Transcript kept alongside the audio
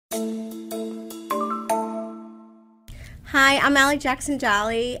Hi, I'm Allie Jackson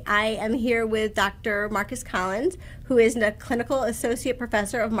Jolly. I am here with Dr. Marcus Collins, who is a clinical associate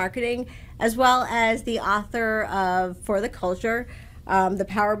professor of marketing, as well as the author of For the Culture, The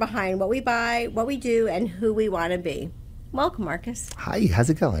Power Behind What We Buy, What We Do, and Who We Want to Be. Welcome, Marcus. Hi, how's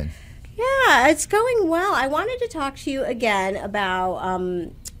it going? Yeah, it's going well. I wanted to talk to you again about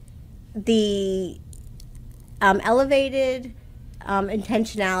the elevated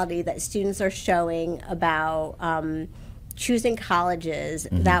intentionality that students are showing about choosing colleges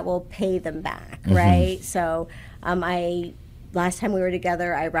that will pay them back, right? So I last time we were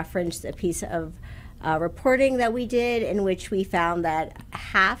together, I referenced a piece of reporting that we did in which we found that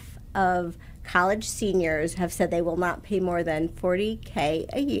half of college seniors have said they will not pay more than $40K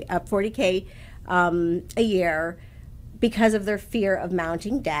a year because of their fear of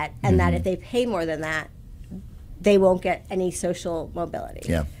mounting debt, and that if they pay more than that, they won't get any social mobility.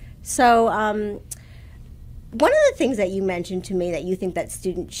 Yeah. So one of the things that you mentioned to me that you think that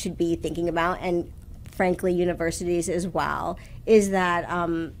students should be thinking about, and frankly universities as well, is that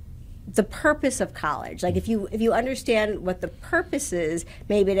the purpose of college. Like if you understand what the purpose is,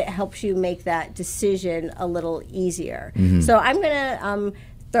 maybe it helps you make that decision a little easier. So I'm going to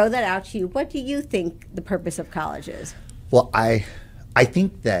throw that out to you. What do you think the purpose of college is? Well, I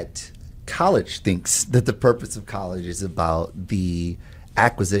think that college thinks that the purpose of college is about the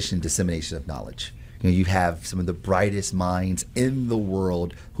acquisition and dissemination of knowledge. You have some of the brightest minds in the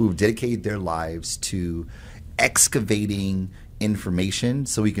world who have dedicated their lives to excavating information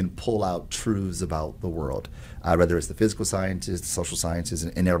so we can pull out truths about the world, whether it's the physical sciences, the social sciences,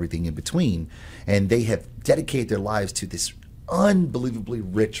 and everything in between. And they have dedicated their lives to this unbelievably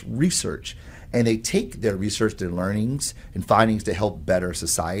rich research. And they take their research, their learnings and findings to help better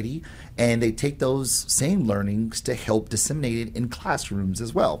society. And they take those same learnings to help disseminate it in classrooms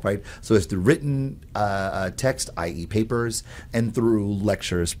as well, right? So it's through written text, i.e. papers, and through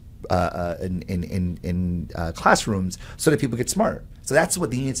lectures in classrooms so that people get smarter. So that's what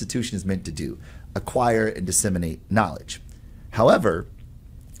the institution is meant to do, acquire and disseminate knowledge. However,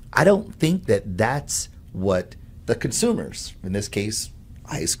 I don't think that that's what the consumers, in this case,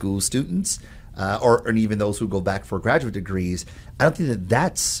 high school students, or even those who go back for graduate degrees, I don't think that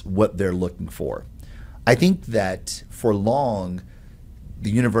that's what they're looking for. I think that for long, the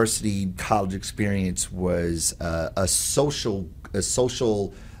university college experience was a social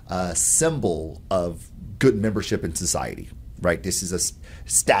symbol of good membership in society, right? This is a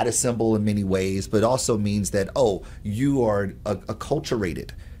status symbol in many ways, but it also means that, oh, you are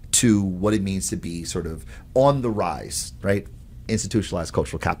acculturated to what it means to be sort of on the rise, right? Institutionalized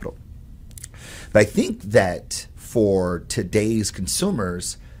cultural capital. But I think that for today's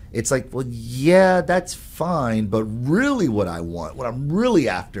consumers, it's like, well, yeah, that's fine, but really what I want, what I'm really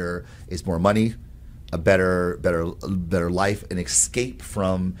after is more money, a better life, an escape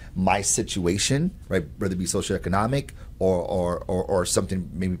from my situation, right? Whether it be socioeconomic or something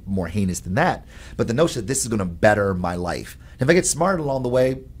maybe more heinous than that. But the notion that this is going to better my life. And if I get smart along the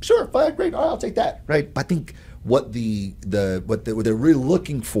way, sure, fine, great, all right, I'll take that, right? But I think what they're really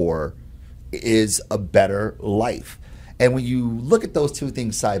looking for is a better life. And when you look at those two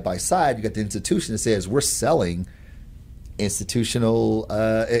things side by side, you got the institution that says we're selling we're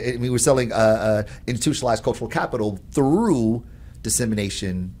selling institutionalized cultural capital through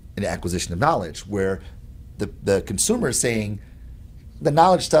dissemination and acquisition of knowledge, where the consumer is saying, the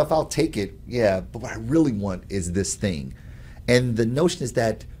knowledge stuff, I'll take it, yeah, but what I really want is this thing. And the notion is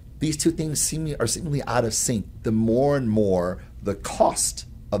that these two things are seemingly out of sync. The more and more the cost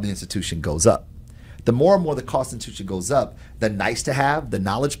of the institution goes up. The more and more the cost of the institution goes up, the nice to have, the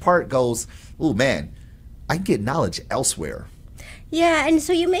knowledge part goes, oh man, I can get knowledge elsewhere. Yeah, and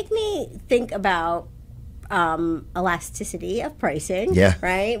so you make me think about elasticity of pricing, yeah,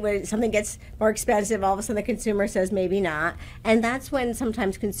 right? When something gets more expensive, all of a sudden the consumer says maybe not. And that's when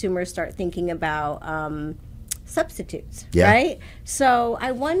sometimes consumers start thinking about substitutes, yeah, right? So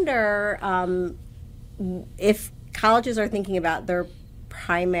I wonder if colleges are thinking about their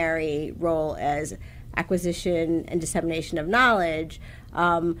primary role as acquisition and dissemination of knowledge.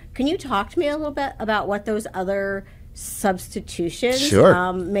 Can you talk to me a little bit about what those other substitutions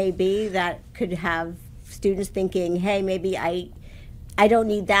sure. May be that could have students thinking, hey, maybe I don't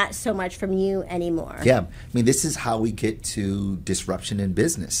need that so much from you anymore? Yeah, I mean, this is how we get to disruption in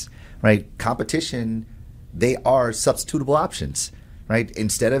business, right? Competition, they are substitutable options, right?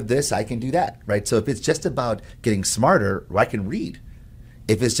 Instead of this, I can do that, right? So if it's just about getting smarter, I can read.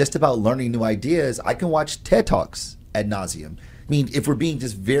 If it's just about learning new ideas, I can watch TED Talks ad nauseum. I mean, if we're being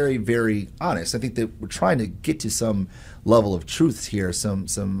just very, very honest, I think that we're trying to get to some level of truth here, some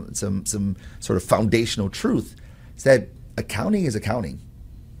sort of foundational truth. Is that accounting is accounting,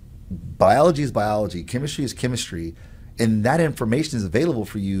 biology is biology, chemistry is chemistry, and that information is available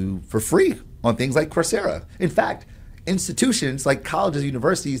for you for free on things like Coursera. In fact, institutions like colleges,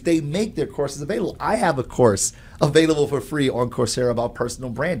 universities, they make their courses available. I have a course available for free on Coursera about personal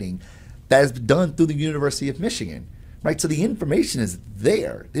branding that is done through the University of Michigan, right? So the information is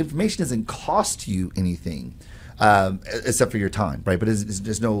there. The information doesn't cost you anything except for your time, right? But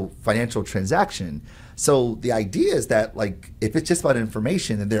there's no financial transaction. So the idea is that, like, if it's just about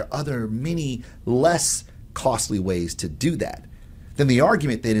information, then there are other many less costly ways to do that. Then the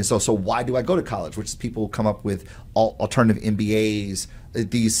argument then is, so why do I go to college? Which is people come up with alternative MBAs,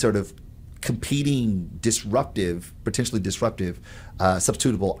 these sort of competing, potentially disruptive,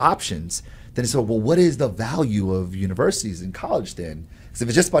 substitutable options. Then it's, well, what is the value of universities and college then? Because if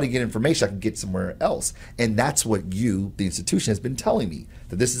it's just about to get information, I can get somewhere else. And that's what the institution, has been telling me,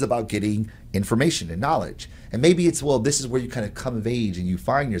 that this is about getting information and knowledge. And maybe it's, well, this is where you kind of come of age and you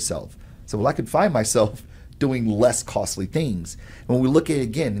find yourself. So, well, I could find myself doing less costly things. And when we look at it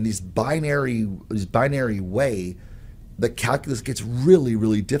again in this binary way, the calculus gets really,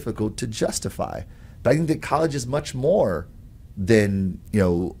 really difficult to justify. But I think that college is much more than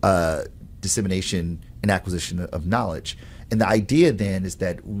dissemination and acquisition of knowledge. And the idea then is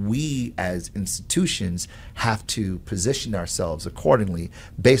that we as institutions have to position ourselves accordingly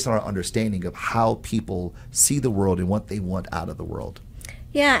based on our understanding of how people see the world and what they want out of the world.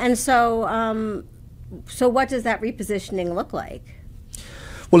 Yeah, and so what does that repositioning look like?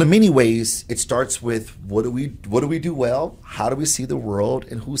 Well, in many ways, it starts with what do we do well, how do we see the world,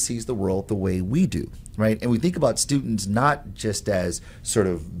 and who sees the world the way we do, right? And we think about students not just as sort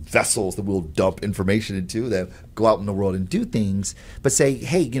of vessels that we'll dump information into, that go out in the world and do things, but say,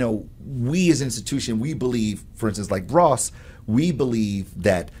 hey, we as an institution, we believe, for instance, like Ross, we believe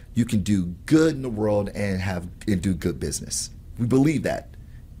that you can do good in the world and do good business. We believe that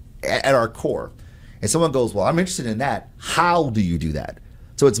at our core. And someone goes, well, I'm interested in that. How do you do that?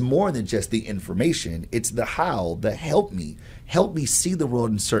 So it's more than just the information. It's the how, the help me see the world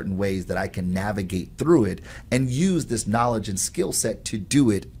in certain ways that I can navigate through it and use this knowledge and skill set to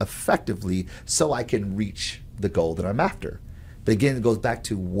do it effectively so I can reach the goal that I'm after. But again, it goes back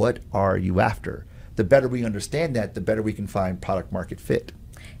to, what are you after? The better we understand that, the better we can find product market fit.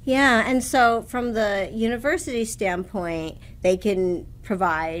 Yeah, and so from the university standpoint, they can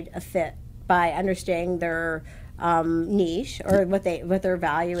provide a fit by understanding their niche or what their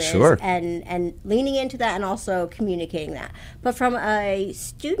value is, sure, and leaning into that and also communicating that. But from a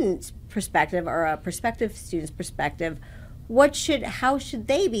student's perspective or a prospective student's perspective, how should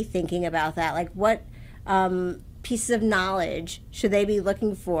they be thinking about that? Like, what pieces of knowledge should they be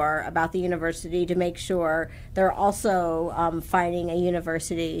looking for about the university to make sure they're also finding a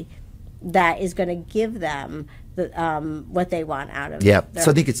university that is going to give them what they want out of it?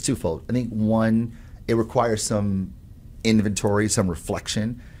 So I think it's twofold. I think one, it requires some inventory, some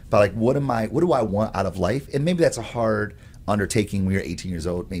reflection about, like, what do I want out of life? And maybe that's a hard undertaking when you're 18 years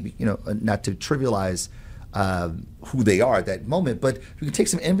old, maybe, not to trivialize who they are at that moment, but you can take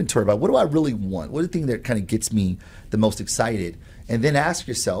some inventory about, what do I really want? What are the things that kind of gets me the most excited? And then ask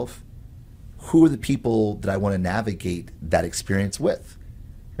yourself, who are the people that I want to navigate that experience with?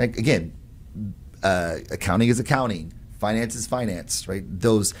 Like, again, accounting is accounting. Finance is finance, right?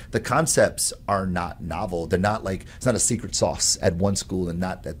 The concepts are not novel. They're not like, it's not a secret sauce at one school and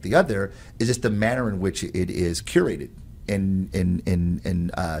not at the other. It's just the manner in which it is curated and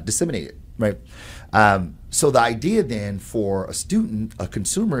disseminated, right? So the idea then for a student, a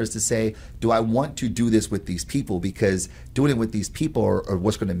consumer, is to say, do I want to do this with these people? Because doing it with these people are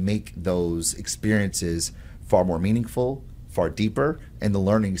what's going to make those experiences far more meaningful, far deeper, and the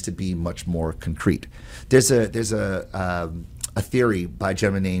learnings to be much more concrete. There's a theory by a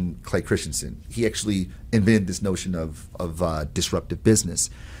gentleman named Clay Christensen. He actually invented this notion of disruptive business,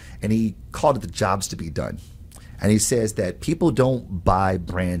 and he called it the jobs to be done. And he says that people don't buy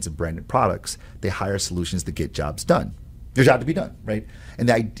brands and branded products; they hire solutions to get jobs done. Your job to be done, right? And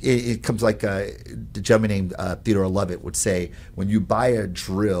it comes like the gentleman named Theodore Levitt would say, when you buy a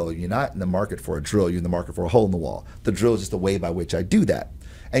drill, you're not in the market for a drill, you're in the market for a hole in the wall. The drill is just the way by which I do that.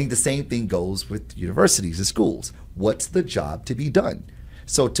 I think the same thing goes with universities and schools. What's the job to be done?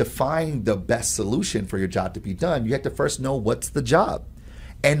 So to find the best solution for your job to be done, you have to first know what's the job.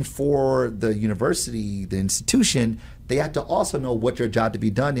 And for the university, the institution, they have to also know what your job to be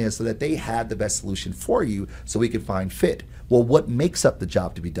done is so that they have the best solution for you so we can find fit. Well, what makes up the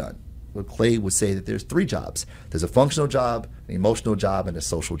job to be done? Well, Clay would say that there's three jobs. There's a functional job, an emotional job, and a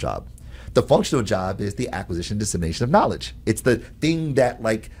social job. The functional job is the acquisition, dissemination of knowledge. It's the thing that,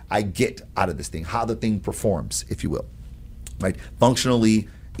 like, I get out of this thing, how the thing performs, if you will. right? Functionally,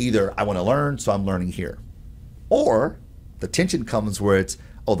 either I want to learn, so I'm learning here, or the tension comes where it's,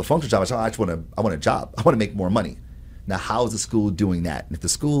 oh, the functional job, I want a job. I want to make more money. Now, how is the school doing that? And if the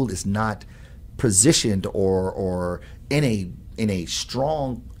school is not positioned or in a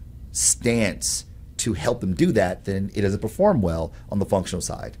strong stance to help them do that, then it doesn't perform well on the functional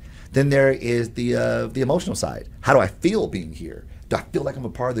side. Then there is the emotional side. How do I feel being here? Do I feel like I'm a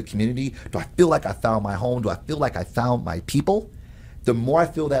part of the community? Do I feel like I found my home? Do I feel like I found my people? The more I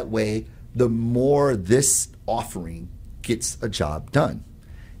feel that way, the more this offering gets a job done.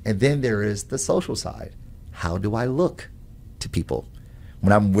 And then there is the social side. How do I look to people?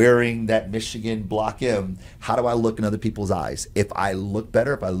 When I'm wearing that Michigan Block M, how do I look in other people's eyes? If I look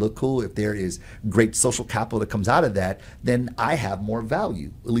better, if I look cool, if there is great social capital that comes out of that, then I have more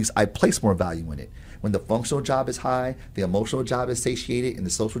value. At least I place more value in it. When the functional job is high, the emotional job is satiated, and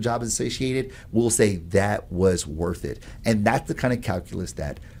the social job is satiated, we'll say that was worth it. And that's the kind of calculus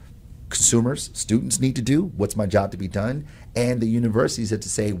that consumers, students need to do. What's my job to be done? And the universities have to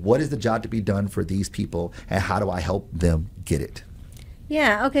say, what is the job to be done for these people, and how do I help them get it?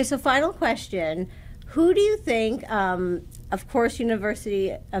 Yeah, okay, so final question. Who do you think, of course,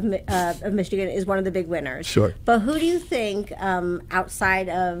 University of Michigan is one of the big winners. Sure. But who do you think, outside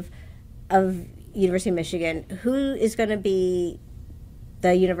of University of Michigan, who is going to be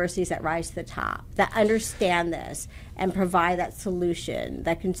the universities that rise to the top, that understand this and provide that solution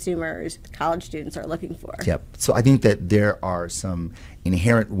that consumers, college students are looking for? Yep. So I think that there are some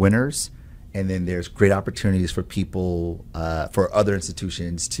inherent winners, and then there's great opportunities for people, for other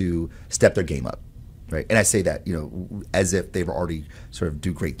institutions to step their game up, right? And I say that, as if they've already sort of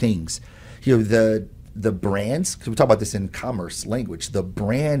do great things. The brands, because we talk about this in commerce language, the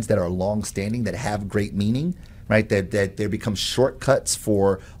brands that are long-standing, that have great meaning, right? That they become shortcuts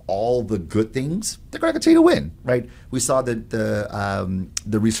for all the good things. They're going to continue to win, right? We saw the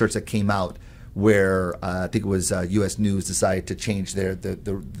research that came out where I think it was U.S. News decided to change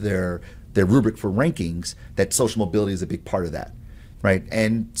their rubric for rankings. That social mobility is a big part of that, right?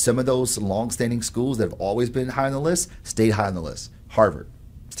 And some of those long-standing schools that have always been high on the list stayed high on the list. Harvard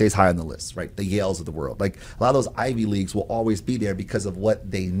stays high on the list, right? The Yales of the world. Like a lot of those Ivy Leagues will always be there because of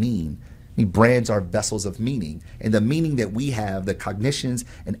what they mean. I mean, brands are vessels of meaning, and the meaning that we have, the cognitions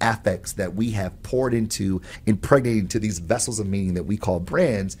and affects that we have poured into, impregnated into these vessels of meaning that we call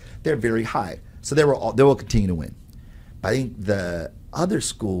brands, they're very high. So they will continue to win. But I think the other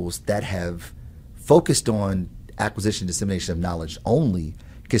schools that have focused on acquisition, dissemination of knowledge only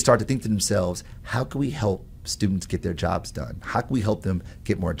can start to think to themselves, how can we help students get their jobs done? How can we help them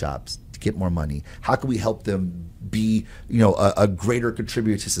get more jobs, to get more money? How can we help them be, a greater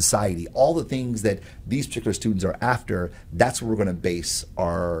contributor to society? All the things that these particular students are after, that's what we're going to base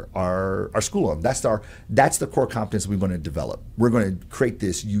our school on. That's the core competence we want to develop. We're going to create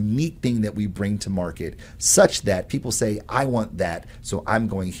this unique thing that we bring to market such that people say, I want that, so I'm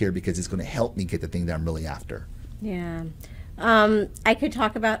going here because it's going to help me get the thing that I'm really after. Yeah. I could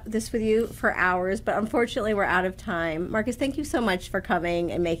talk about this with you for hours, but unfortunately we're out of time. Marcus, thank you so much for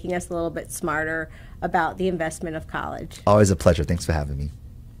coming and making us a little bit smarter about the investment of college. Always a pleasure. Thanks for having me.